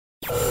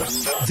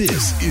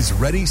This is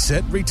Ready,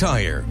 Set,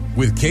 Retire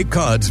with Cape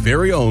Cod's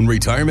very own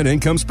retirement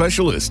income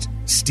specialist,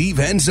 Steve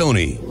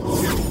Anzoni.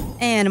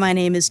 And my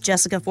name is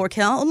Jessica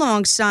Forkel,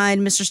 alongside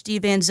Mr.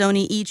 Steve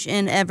Anzoni each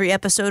and every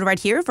episode right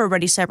here for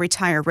Ready, Set,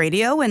 Retire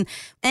Radio.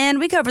 And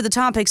we cover the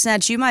topics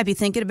that you might be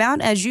thinking about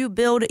as you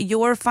build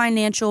your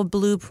financial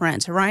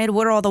blueprint, right?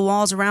 What are all the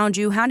walls around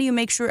you? How do you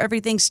make sure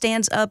everything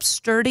stands up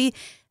sturdy?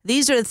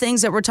 These are the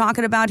things that we're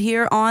talking about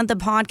here on the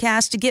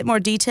podcast. To get more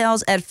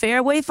details at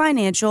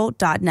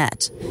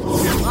fairwayfinancial.net.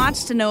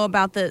 Lots to know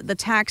about the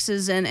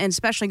taxes and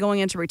especially going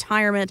into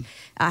retirement,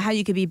 how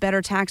you could be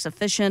better tax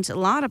efficient. A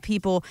lot of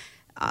people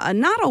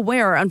not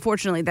aware,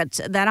 unfortunately,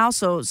 that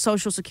also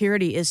Social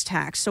Security is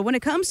taxed. So when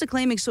it comes to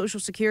claiming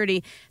Social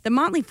Security, the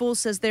Motley Fool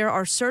says there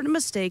are certain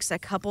mistakes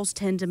that couples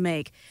tend to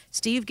make.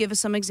 Steve, give us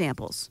some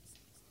examples.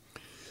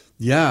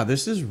 Yeah,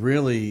 this is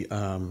really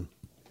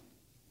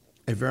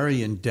a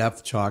very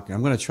in-depth talk.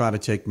 I'm going to try to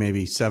take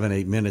maybe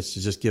 7-8 minutes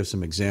to just give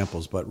some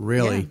examples, but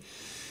really,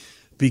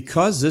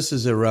 because this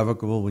is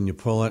irrevocable when you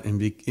pull it and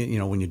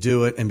when you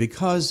do it, and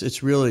because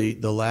it's really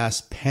the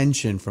last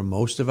pension for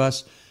most of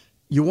us,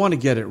 you want to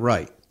get it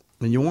right,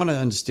 and you want to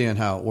understand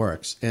how it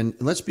works. And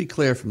let's be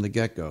clear from the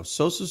get-go.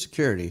 Social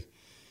Security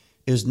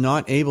is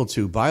not able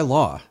to, by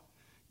law,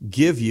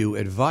 give you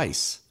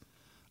advice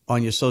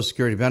on your Social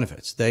Security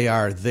benefits. They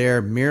are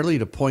there merely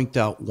to point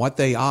out what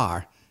they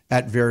are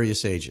at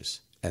various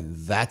ages, and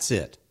that's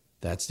it.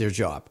 That's their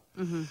job.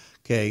 Mm-hmm.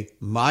 Okay,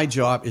 my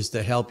job is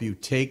to help you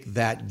take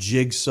that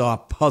jigsaw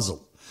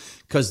puzzle,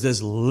 because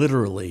there's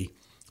literally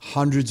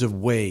hundreds of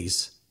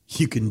ways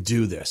you can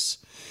do this.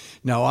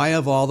 Now, I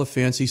have all the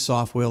fancy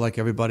software like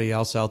everybody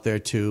else out there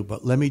too,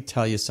 but let me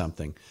tell you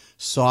something.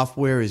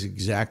 Software is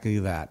exactly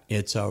that.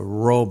 It's a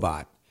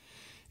robot.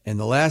 And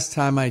the last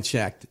time I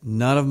checked,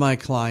 none of my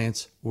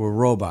clients were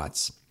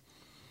robots.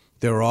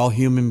 They were all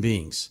human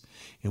beings.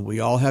 And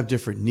we all have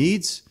different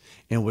needs,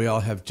 and we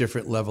all have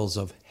different levels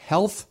of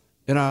health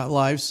in our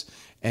lives.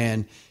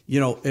 And,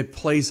 it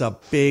plays a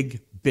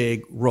big,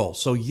 big role.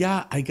 So,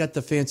 yeah, I got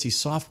the fancy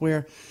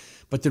software,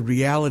 but the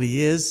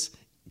reality is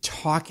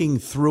talking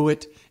through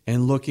it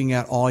and looking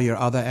at all your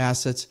other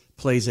assets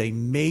plays a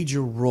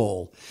major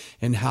role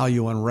in how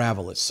you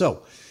unravel it.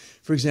 So,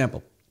 for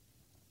example,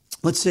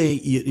 let's say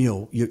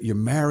you're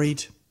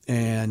married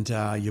and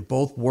you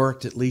both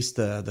worked at least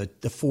the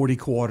 40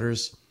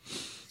 quarters,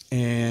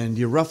 and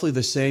you're roughly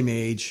the same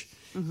age,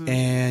 mm-hmm.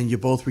 and you're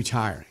both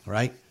retiring,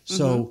 right? Mm-hmm.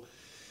 So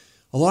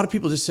a lot of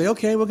people just say,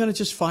 okay, we're going to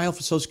just file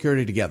for Social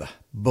Security together.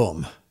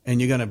 Boom.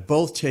 And you're going to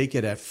both take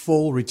it at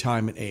full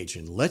retirement age.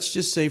 And let's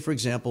just say, for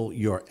example,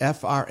 your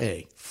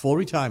FRA, full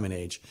retirement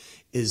age,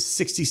 is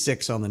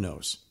 66 on the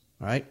nose,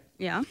 all right?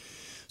 Yeah.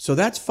 So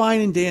that's fine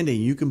and dandy.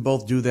 You can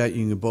both do that.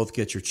 You can both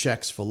get your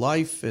checks for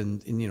life,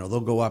 and they'll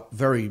go up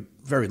very,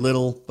 very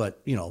little,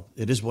 but,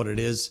 it is what it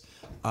is.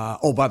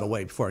 Oh, by the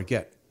way, before I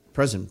get,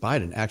 President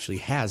Biden actually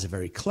has a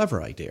very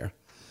clever idea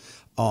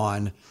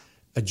on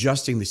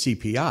adjusting the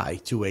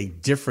CPI to a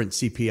different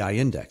CPI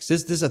index.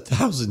 There's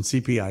 1,000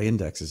 CPI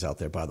indexes out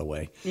there, by the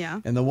way. Yeah.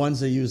 And the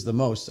ones they use the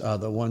most are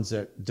the ones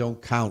that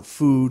don't count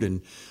food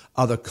and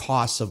other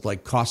costs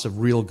of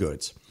real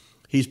goods.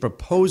 He's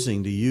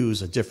proposing to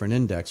use a different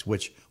index,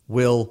 which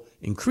will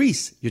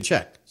increase your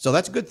check. So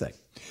that's a good thing.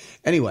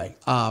 Anyway,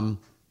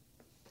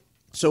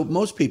 so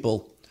most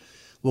people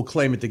will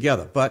claim it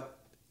together, but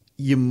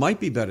you might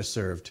be better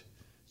served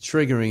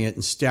triggering it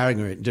and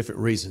staggering it in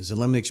different reasons. And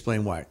let me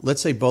explain why. Let's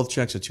say both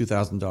checks are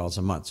 $2,000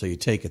 a month. So you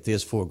take it,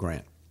 there's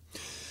 $4,000.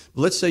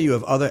 Let's say you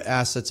have other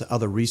assets,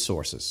 other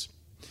resources.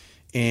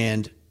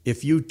 And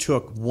if you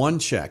took one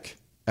check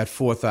at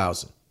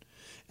 $4,000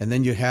 and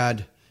then you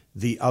had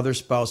the other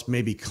spouse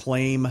maybe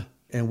claim,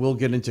 and we'll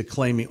get into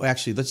claiming.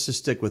 Actually, let's just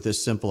stick with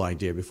this simple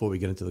idea before we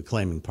get into the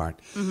claiming part.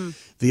 Mm-hmm.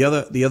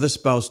 The other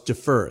spouse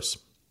defers.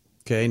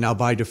 Okay, now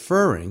by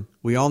deferring,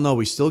 we all know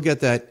we still get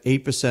that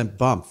 8%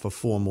 bump for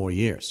 4 more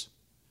years.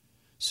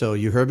 So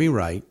you heard me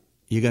right.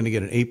 You're going to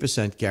get an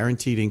 8%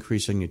 guaranteed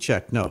increase on your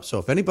check. No. So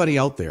if anybody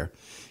out there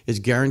is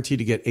guaranteed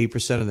to get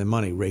 8% of their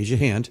money, raise your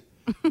hand.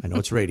 I know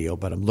it's radio,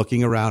 but I'm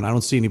looking around. I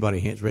don't see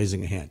anybody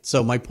raising a hand.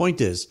 So my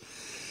point is,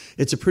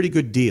 it's a pretty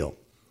good deal.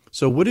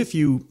 So what if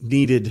you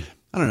needed,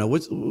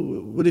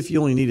 what if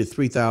you only needed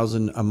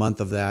 $3,000 a month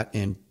of that,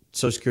 and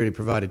Social Security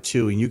provided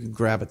 $2,000, and you can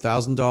grab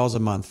 $1,000 a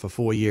month for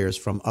 4 years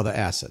from other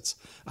assets,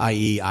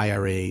 i.e.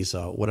 IRAs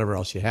or whatever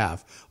else you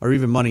have, or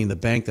even money in the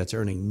bank that's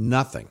earning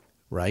nothing,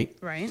 right?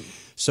 Right.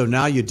 So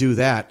now you do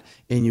that,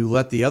 and you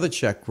let the other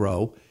check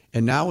grow,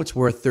 and now it's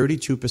worth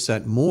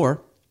 32%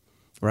 more,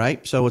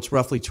 right? So it's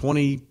roughly call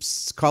it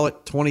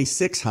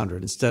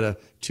 $2,600 instead of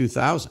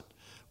 $2,000.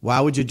 Why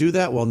would you do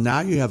that? Well,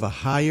 now you have a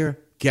higher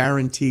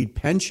guaranteed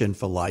pension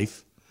for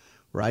life,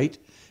 right?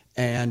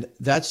 And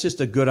that's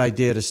just a good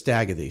idea to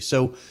stagger these.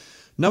 So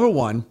number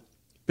one,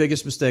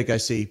 biggest mistake I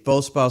see,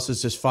 both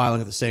spouses just filing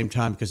at the same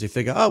time because they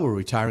figure, we're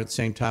retiring at the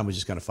same time, we're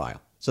just going to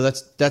file. So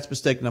that's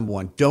mistake number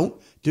one. Don't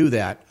do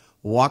that.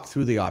 Walk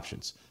through the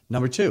options.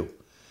 Number two,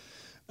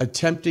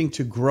 attempting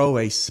to grow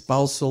a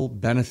spousal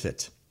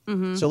benefit.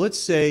 Mm-hmm. So let's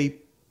say,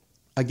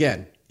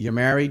 again, you're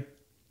married,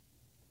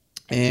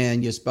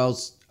 and your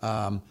spouse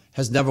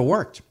has never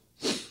worked.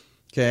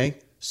 Okay,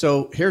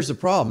 so here's the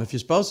problem. If your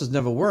spouse has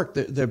never worked,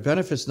 their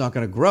benefit's not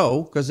going to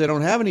grow because they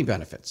don't have any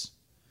benefits.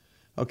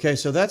 Okay,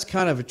 so that's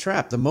kind of a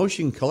trap. The most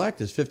you can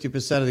collect is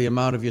 50% of the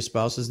amount of your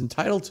spouse is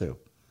entitled to.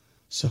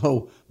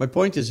 So my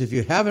point is, if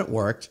you haven't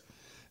worked,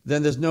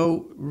 then there's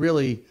no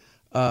really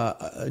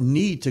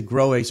need to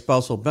grow a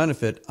spousal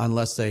benefit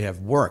unless they have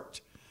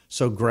worked.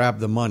 So grab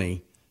the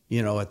money,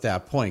 at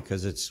that point,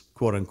 because it's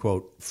quote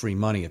unquote free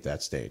money at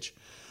that stage.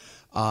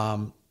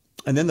 And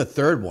then the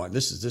third one,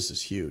 this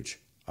is huge.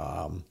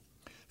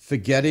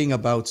 Forgetting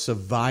about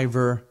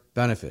survivor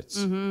benefits.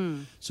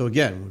 Mm-hmm. So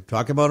again, we're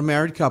talking about a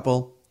married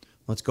couple.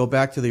 Let's go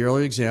back to the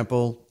earlier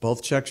example.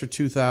 Both checks are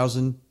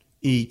 $2,000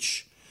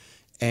 each,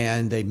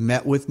 and they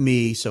met with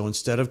me. So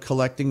instead of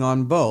collecting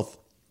on both,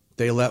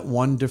 they let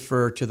one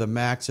defer to the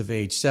max of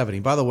age 70.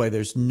 By the way,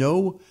 there's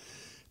no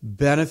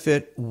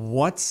benefit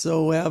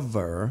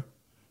whatsoever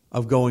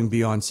of going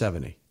beyond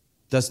 70.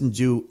 Doesn't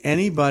do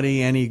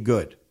anybody any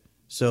good.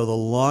 So the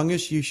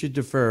longest you should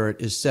defer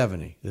it is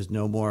 70. There's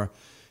no more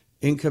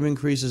income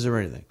increases or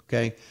anything,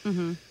 okay?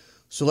 Mm-hmm.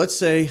 So let's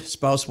say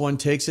spouse one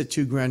takes it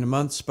 $2,000 a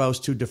month, spouse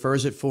two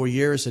defers it 4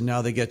 years, and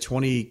now they get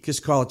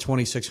just call it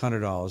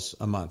 $2,600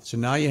 a month. So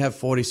now you have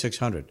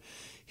 $4,600.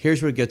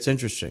 Here's where it gets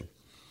interesting.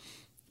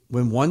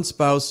 When one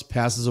spouse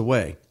passes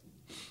away,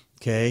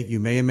 okay, you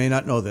may or may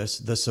not know this,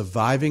 the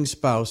surviving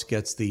spouse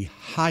gets the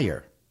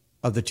higher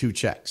of the two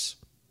checks.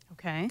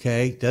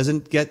 Okay,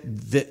 doesn't get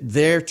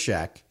their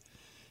check.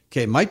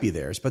 Okay, it might be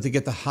theirs, but they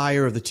get the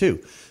higher of the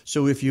two.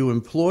 So if you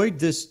employed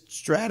this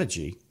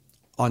strategy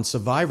on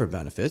survivor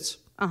benefits,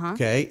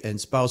 okay,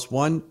 and spouse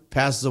one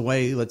passes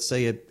away, let's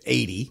say at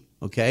 80,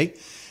 okay,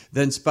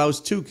 then spouse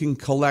two can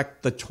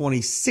collect the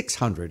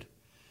 $2,600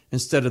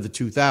 instead of the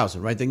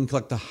 $2,000, right? They can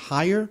collect the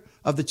higher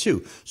of the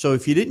two. So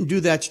if you didn't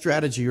do that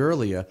strategy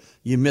earlier,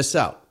 you miss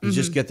out. You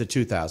just get the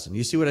 $2,000.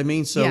 You see what I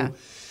mean? So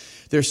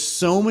there's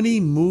so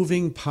many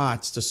moving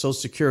parts to Social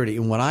Security.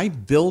 And when I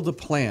build a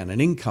plan, an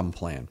income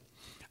plan,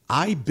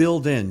 I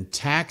build in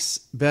tax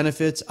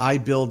benefits. I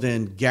build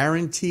in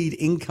guaranteed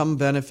income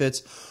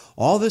benefits.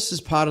 All this is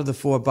part of the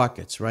 4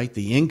 buckets, right?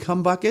 The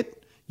income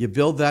bucket, you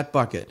build that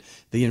bucket.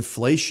 The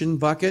inflation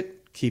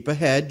bucket, keep a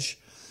hedge.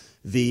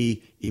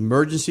 The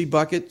emergency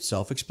bucket,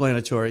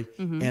 self-explanatory.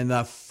 And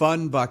the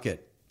fun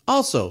bucket,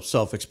 also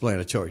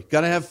self-explanatory.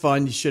 Got to have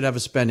fun. You should have a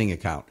spending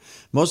account.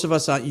 Most of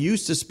us aren't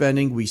used to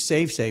spending. We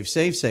save. And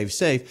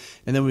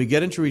then when we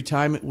get into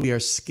retirement, we are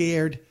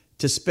scared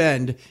to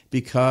spend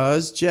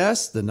because,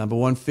 Jess, the number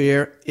one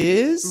fear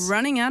is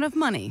running out of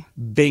money.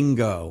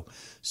 Bingo.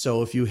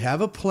 So if you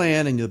have a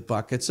plan and your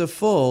buckets are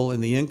full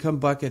and the income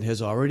bucket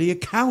has already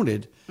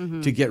accounted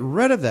to get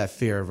rid of that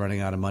fear of running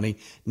out of money,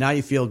 now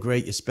you feel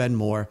great, you spend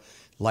more,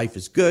 life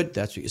is good,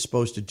 that's what you're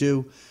supposed to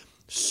do.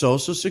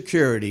 Social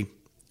Security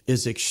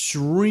is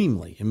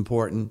extremely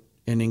important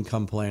in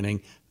income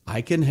planning.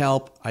 I can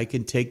help. I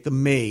can take the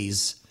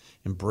maze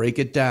and break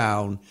it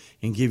down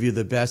and give you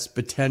the best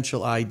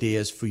potential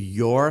ideas for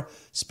your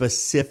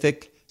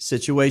specific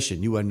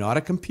situation. You are not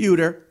a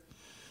computer,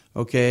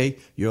 okay?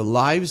 Your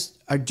lives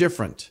are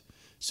different.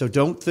 So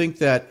don't think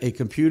that a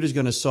computer is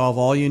going to solve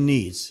all your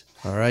needs,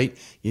 all right?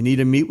 You need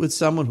to meet with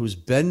someone who's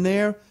been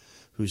there,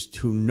 who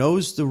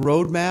knows the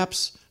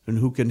roadmaps, and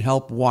who can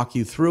help walk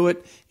you through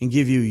it and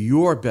give you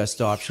your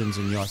best options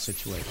in your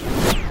situation.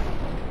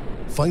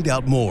 Find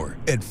out more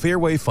at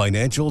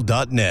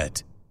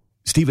fairwayfinancial.net.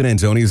 Stephen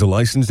Anzoni is a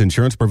licensed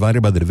insurance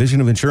provider by the Division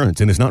of Insurance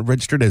and is not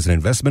registered as an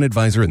investment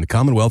advisor in the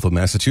Commonwealth of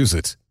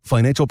Massachusetts.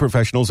 Financial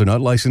professionals are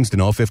not licensed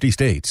in all 50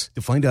 states.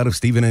 To find out if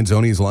Stephen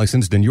Anzoni is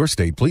licensed in your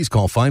state, please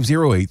call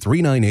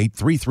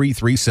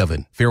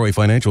 508-398-3337. Fairway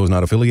Financial is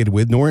not affiliated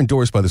with nor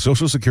endorsed by the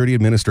Social Security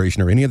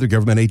Administration or any other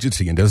government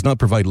agency and does not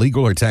provide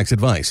legal or tax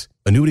advice.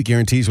 Annuity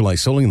guarantees rely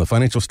solely on the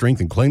financial strength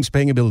and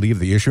claims-paying ability of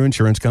the issuer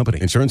insurance company.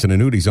 Insurance and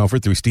annuities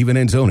offered through Stephen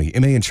Anzoni,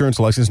 MA Insurance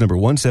License Number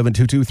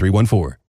 1722314.